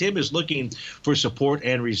doing. Tim is looking for support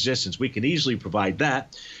and resistance. We can easily provide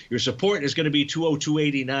that. Your support is going to be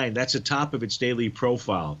 202.89. That's the top of its daily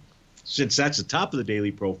profile. Since that's the top of the daily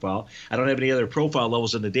profile, I don't have any other profile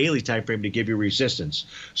levels in the daily time frame to give you resistance.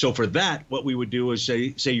 So for that, what we would do is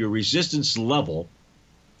say your resistance level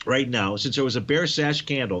right now, since there was a bear sash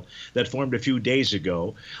candle that formed a few days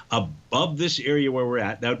ago, above this area where we're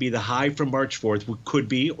at, that would be the high from March 4th, which could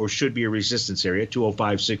be or should be a resistance area,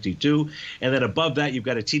 205.62. And then above that, you've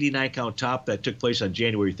got a TD9 count top that took place on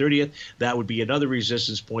January 30th. That would be another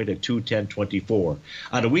resistance point at 210.24.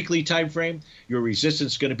 On a weekly time frame, your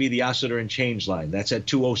resistance is going to be the oscillator and change line. That's at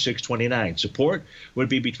 206.29. Support would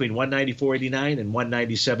be between 194.89 and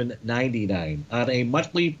 197.99. On a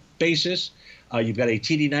monthly basis, you've got a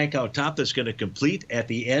TD9 count top that's going to complete at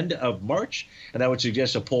the end of March, and that would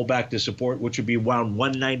suggest a pullback to support, which would be around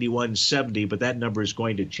 191.70, but that number is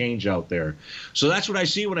going to change out there. So that's what I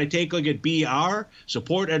see when I take a look at BR,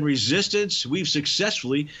 support and resistance. We've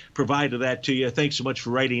successfully provided that to you. Thanks so much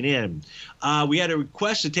for writing in. We had a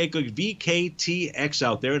request to take a look at VKTX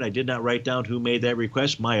out there, and I did not write down who made that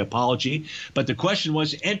request. My apology. But the question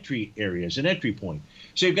was entry areas, an entry point.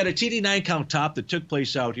 So you've got a TD9 count top that took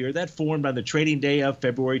place out here. That formed on the trading day of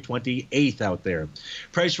February 28th out there.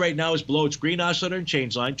 Price right now is below its green oscillator and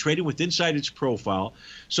change line, trading with inside its profile.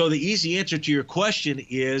 So the easy answer to your question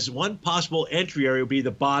is one possible entry area will be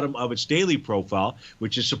the bottom of its daily profile,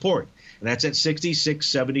 which is support. And that's at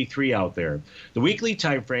 66.73 out there. The weekly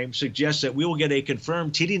time frame suggests that we will get a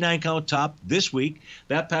confirmed TD9 count top this week.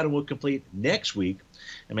 That pattern will complete next week.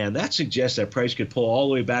 And man, that suggests that price could pull all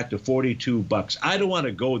the way back to $42. I don't want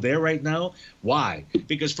to go there right now. Why?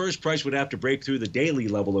 Because first, price would have to break through the daily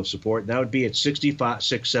level of support, and that would be at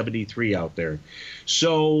 65.673 out there.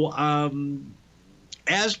 So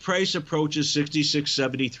as price approaches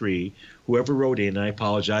 66.73, whoever wrote in, and I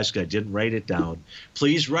apologize because I didn't write it down,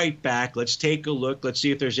 please write back. Let's take a look. Let's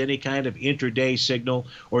see if there's any kind of intraday signal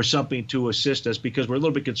or something to assist us, because we're a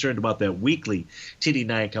little bit concerned about that weekly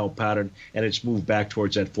TD9 count pattern, and it's moved back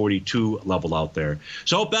towards that 42 level out there.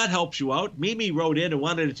 So I hope that helps you out. Mimi wrote in and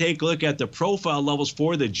wanted to take a look at the profile levels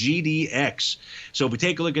for the GDX. So if we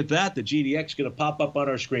take a look at that, the GDX is going to pop up on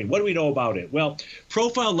our screen. What do we know about it? Well,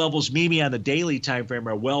 profile levels, Mimi, on the daily time frame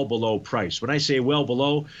are well below price. When I say well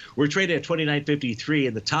below, we're trading at 29.53,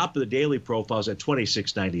 and the top of the daily profile is at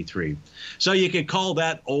 26.93. So you can call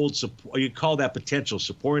that you call that potential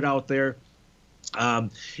support out there.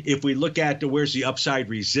 If we look at where's the upside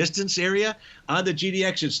resistance area on the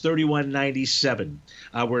GDX, it's 31.97.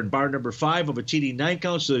 We're in bar number 5 of a TD9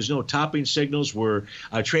 count, so there's no topping signals. We're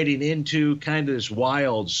trading into kind of this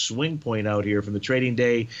wild swing point out here from the trading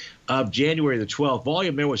day of January the 12th.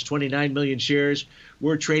 Volume there was 29 million shares.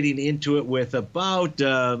 We're trading into it with about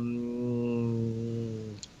the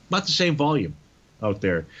same volume out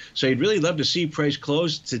there. So you'd really love to see price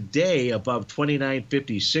close today above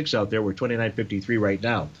 29.56 out there. We're 29.53 right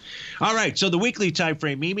now. All right, so the weekly time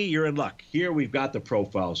frame, Mimi, you're in luck. Here we've got the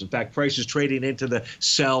profiles. In fact, price is trading into the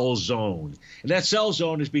sell zone. And that sell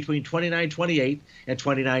zone is between 29.28 and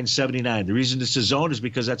 29.79. The reason it's a zone is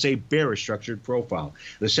because that's a bearish structured profile.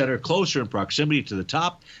 The center closer in proximity to the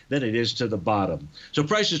top than it is to the bottom. So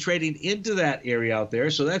price is trading into that area out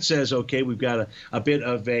there. So that says, okay, we've got a bit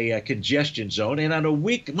of a congestion zone. And on a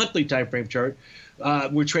monthly time frame chart,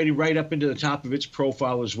 we're trading right up into the top of its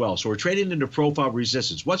profile as well. So we're trading into profile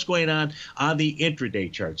resistance. What's going on the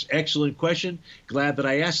intraday charts? Excellent question. Glad that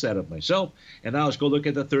I asked that of myself. And now let's go look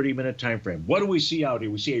at the 30-minute time frame. What do we see out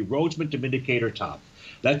here? We see a Rhodes momentum indicator top.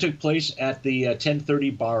 That took place at the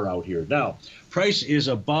 10:30 bar out here. Now, price is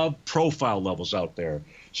above profile levels out there.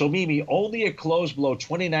 So, Mimi, only a close below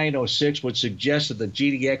 29.06 would suggest that the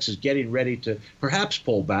GDX is getting ready to perhaps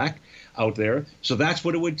pull back out there. So that's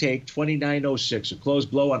what it would take, 29.06, a close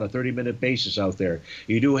blow on a 30-minute basis out there.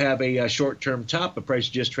 You do have a short-term top, but price is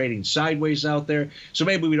just trading sideways out there. So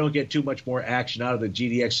maybe we don't get too much more action out of the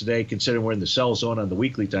GDX today, considering we're in the sell zone on the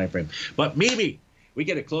weekly time frame. But maybe we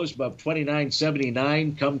get a close above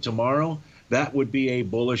 29.79 come tomorrow. That would be a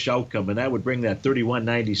bullish outcome, and that would bring that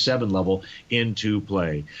 31.97 level into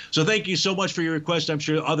play. So thank you so much for your request. I'm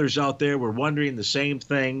sure others out there were wondering the same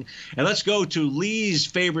thing. And let's go to Lee's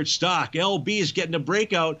favorite stock. LB is getting a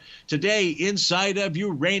breakout today inside of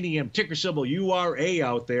uranium, ticker symbol URA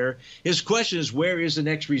out there. His question is, where is the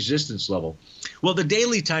next resistance level? Well, the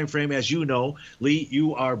daily time frame, as you know, Lee,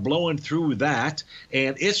 you are blowing through that,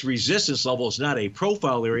 and its resistance level is not a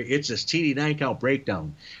profile area. It's a TD9 count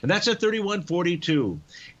breakdown, and that's at 31.42.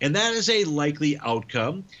 And that is a likely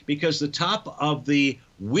outcome because the top of the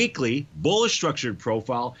weekly bullish structured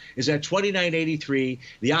profile is at 29.83.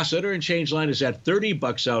 The oscillator and change line is at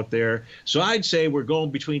 $30 out there. So I'd say we're going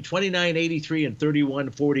between 29.83 and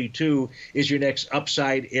 31.42 is your next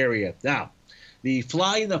upside area. Now, the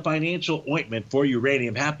fly in the financial ointment for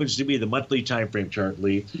uranium happens to be the monthly time frame chart,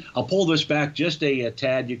 Lee. I'll pull this back just a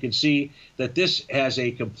tad. You can see that this has a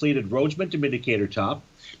completed Rhodes momentum indicator top.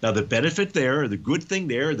 Now, the benefit there, or the good thing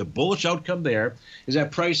there, the bullish outcome there, is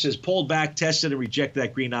that price has pulled back, tested, and rejected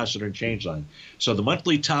that green oscillator and change line. So the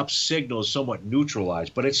monthly top signal is somewhat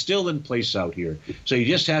neutralized, but it's still in place out here. So you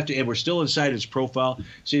just have to, and we're still inside its profile,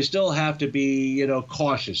 so you still have to be,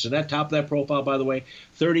 cautious. And that top of that profile, by the way,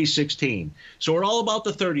 30.16. So we're all about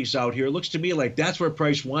the 30s out here. It looks to me like that's where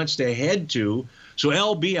price wants to head to. So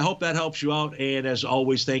LB, I hope that helps you out. And as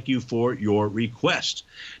always, thank you for your request.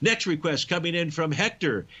 Next request coming in from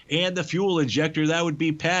Hector and the fuel injector. That would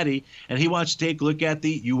be Patty. And he wants to take a look at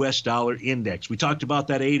the U.S. dollar index. We talked about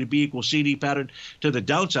that A to B equals CD pattern to the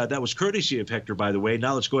downside. That was courtesy of Hector, by the way.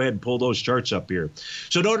 Now let's go ahead and pull those charts up here.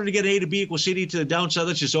 So in order to get A to B equals CD to the downside,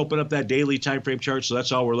 let's just open up that daily time frame chart. So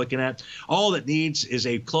that's all we're looking at. All it needs is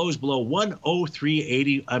a close below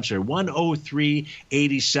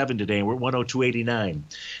 103.87 today. We're at 102.89.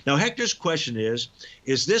 Now, Hector's question is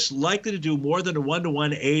this likely to do more than a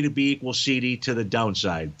 1-to-1 A to B equals CD to the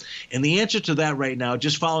downside? And the answer to that right now,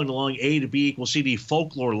 just following along A to B equals CD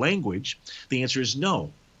folklore language, the answer is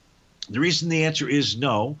no. The reason the answer is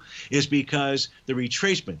no is because the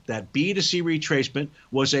retracement, that B to C retracement,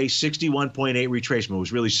 was a 61.8 retracement. It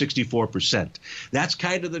was really 64%. That's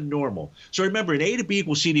kind of the normal. So remember, in A to B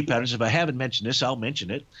equals CD patterns, if I haven't mentioned this, I'll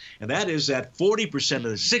mention it. And that is that 40% of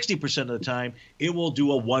the 60% of the time, it will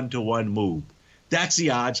do a one-to-one move. That's the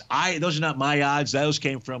odds. Those are not my odds. Those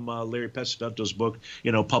came from Larry Pesavento's book,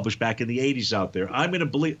 published back in the 80s out there. I'm going to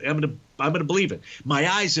I'm going to believe it.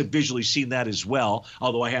 My eyes have visually seen that as well,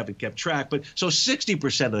 although I haven't kept track. But so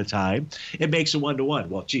 60% of the time, it makes a 1-to-1.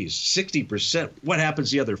 Well, geez, 60%. What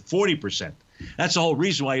happens the other 40%? That's the whole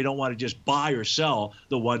reason why you don't want to just buy or sell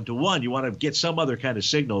the 1-to-1. You want to get some other kind of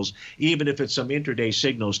signals, even if it's some intraday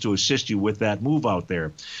signals to assist you with that move out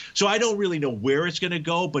there. So I don't really know where it's going to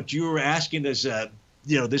go, but you were asking this,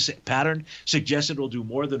 this pattern suggests it'll do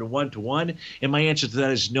more than a 1-to-1. And my answer to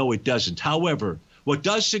that is no, it doesn't. However, what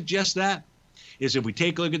does suggest that is if we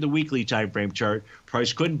take a look at the weekly time frame chart,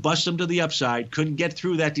 price couldn't bust them to the upside, couldn't get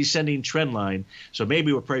through that descending trend line. So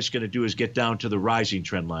maybe what price is going to do is get down to the rising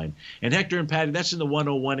trend line. And Hector and Patty, that's in the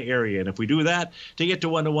 101 area. And if we do that, to get to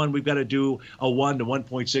 1-to-1, we've got to do a 1 to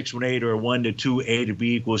 1.618 or a 1 to 2 A to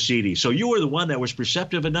B equals CD. So you were the one that was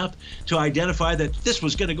perceptive enough to identify that this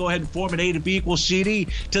was going to go ahead and form an A to B equals CD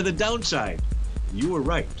to the downside. You were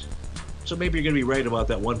right. So maybe you're going to be right about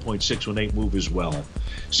that 1.618 move as well.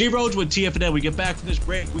 Steve Rhodes with TFNN. We get back from this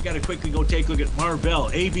break. We got to quickly go take a look at Marvell,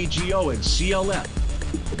 AVGO, and CLF.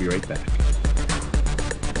 We'll be right back.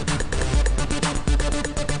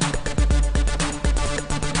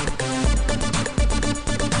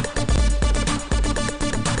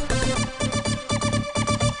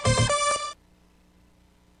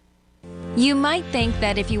 You might think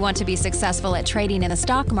that if you want to be successful at trading in the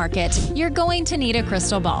stock market, you're going to need a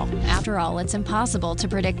crystal ball. After all, it's impossible to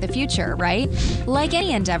predict the future, right? Like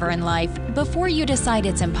any endeavor in life, before you decide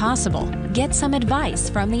it's impossible, get some advice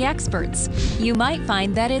from the experts. You might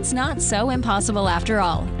find that it's not so impossible after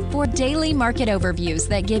all. For daily market overviews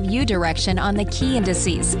that give you direction on the key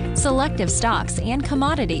indices, selective stocks, and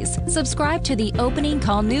commodities, subscribe to the Opening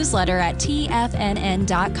Call newsletter at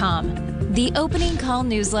TFNN.com. The Opening Call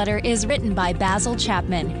newsletter is written by Basil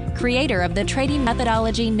Chapman, creator of the trading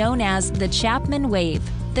methodology known as the Chapman Wave.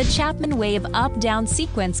 The Chapman Wave up-down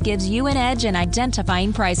sequence gives you an edge in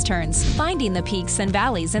identifying price turns, finding the peaks and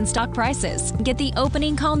valleys in stock prices. Get the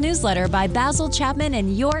Opening Call newsletter by Basil Chapman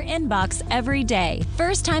in your inbox every day.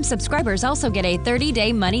 First-time subscribers also get a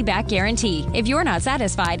 30-day money-back guarantee. If you're not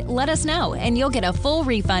satisfied, let us know, and you'll get a full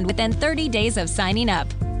refund within 30 days of signing up.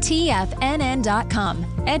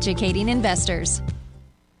 TFNN.com, educating investors.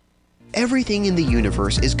 Everything in the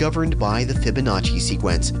universe is governed by the Fibonacci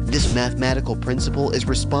sequence. This mathematical principle is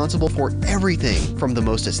responsible for everything from the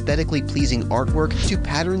most aesthetically pleasing artwork to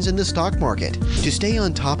patterns in the stock market. To stay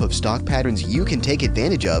on top of stock patterns you can take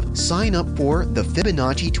advantage of, sign up for the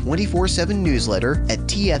Fibonacci 24/7 newsletter at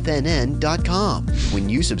TFNN.com. When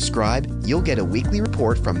you subscribe, you'll get a weekly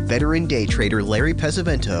report from veteran day trader Larry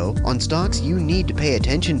Pesavento on stocks you need to pay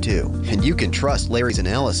attention to. And you can trust Larry's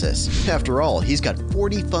analysis. After all, he's got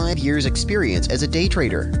 45 years experience as a day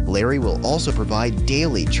trader. Larry will also provide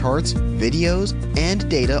daily charts, videos, and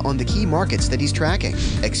data on the key markets that he's tracking.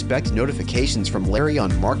 Expect notifications from Larry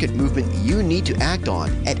on market movement you need to act on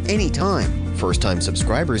at any time. First-time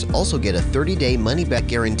subscribers also get a 30-day money-back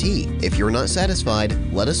guarantee. If you're not satisfied,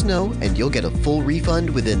 let us know and you'll get a full refund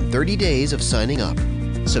within 30 days of signing up.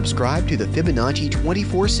 Subscribe to the Fibonacci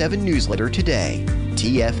 24/7 newsletter today.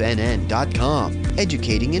 TFNN.com,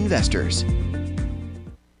 educating investors.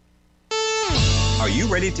 Are you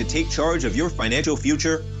ready to take charge of your financial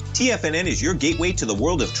future? TFNN is your gateway to the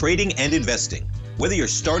world of trading and investing. Whether you're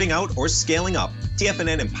starting out or scaling up,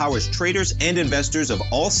 TFNN empowers traders and investors of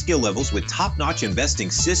all skill levels with top-notch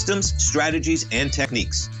investing systems, strategies, and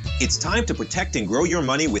techniques. It's time to protect and grow your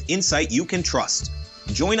money with insight you can trust.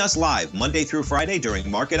 Join us live Monday through Friday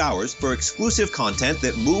during market hours for exclusive content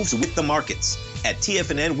that moves with the markets. At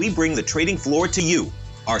TFNN, we bring the trading floor to you.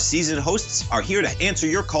 Our seasoned hosts are here to answer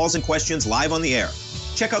your calls and questions live on the air.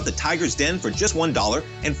 Check out the Tiger's Den for just $1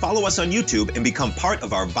 and follow us on YouTube and become part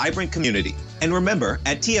of our vibrant community. And remember,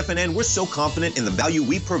 at TFNN, we're so confident in the value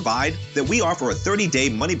we provide that we offer a 30-day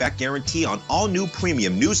money-back guarantee on all new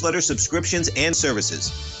premium newsletter subscriptions and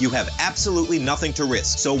services. You have absolutely nothing to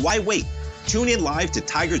risk, so why wait? Tune in live to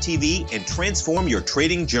Tiger TV and transform your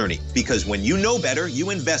trading journey, because when you know better,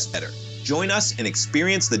 you invest better. Join us and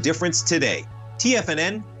experience the difference today.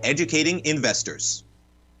 TFNN, educating investors.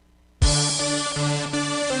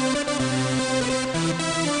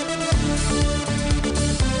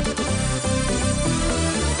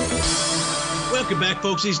 Welcome back,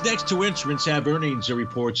 folks. These next two instruments have earnings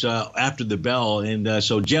reports after the bell, and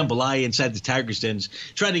so Jambalaya inside the Tiger's Den's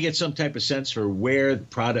trying to get some type of sense for where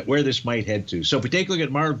this might head to. So if we take a look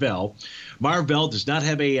at Marvell does not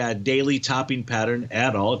have a daily topping pattern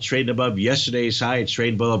at all. It's trading above yesterday's high. It's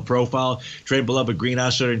trading below profile, trading below a green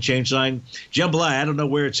oscillator and change line. Jambalaya, I don't know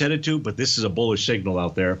where it's headed to, but this is a bullish signal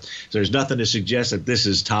out there. So there's nothing to suggest that this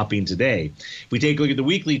is topping today. If we take a look at the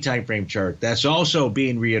weekly time frame chart, that's also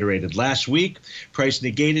being reiterated. Last week, Price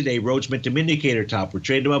negated a Rhodes Momentum Indicator top. We're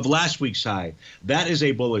trading above last week's high. That is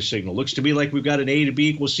a bullish signal. Looks to me like we've got an A to B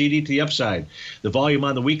equals CD to the upside. The volume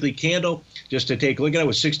on the weekly candle, just to take a look at it,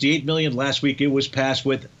 was 68 million. Last week it was passed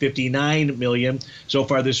with 59 million. So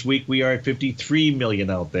far this week we are at 53 million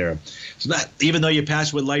out there. So not, even though you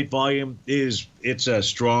pass with light volume, it's a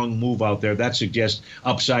strong move out there. That suggests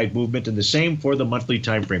upside movement, and the same for the monthly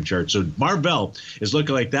time frame chart. So Marvell is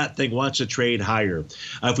looking like that thing wants to trade higher.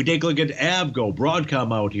 If we take a look at Avgo,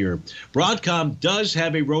 Broadcom out here, Broadcom does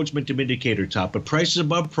have a Rhodes Momentum Indicator top, but price is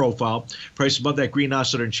above profile, price above that green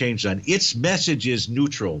oscillator and change line. Its message is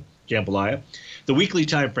neutral, jambalaya. The weekly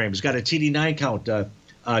time frame has got a TD9 count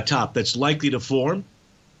top that's likely to form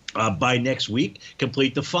by next week,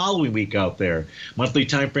 complete the following week out there. Monthly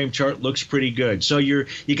time frame chart looks pretty good. So you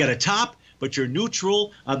got a top, but you're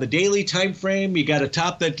neutral on the daily time frame. You got a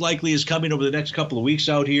top that likely is coming over the next couple of weeks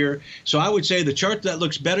out here. So I would say the chart that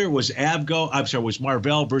looks better was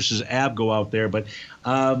Marvell versus Avgo out there. But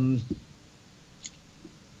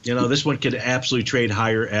this one could absolutely trade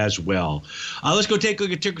higher as well. Let's go take a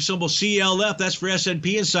look at ticker symbol CLF. That's for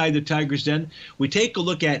S&P inside the Tiger's Den. We take a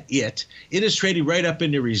look at it. It is trading right up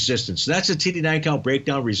into resistance. So that's a TD9 count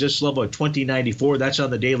breakdown resistance level at 2094. That's on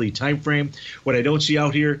the daily time frame. What I don't see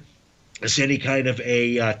out here is any kind of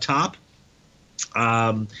a top.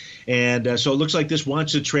 So it looks like this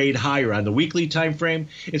wants to trade higher. On the weekly time frame,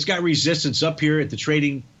 it's got resistance up here at the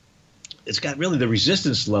trading. It's got really the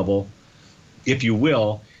resistance level, if you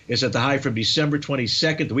will, is at the high from December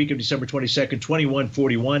 22nd, the week of December 22nd,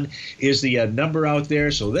 2141 is the number out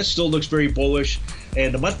there. So this still looks very bullish,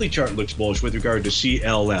 and the monthly chart looks bullish with regard to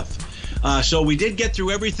CLF. So we did get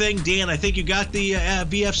through everything. Dan, I think you got the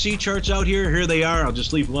VFC charts out here. Here they are. I'll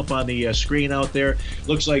just leave them up on the screen out there.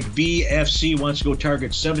 Looks like VFC wants to go target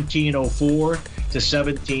 1704 to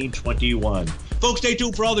 1721. Folks, stay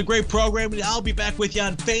tuned for all the great programming. I'll be back with you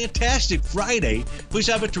on fantastic Friday. Please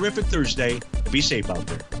have a terrific Thursday. Be safe out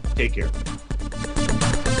there. Take care.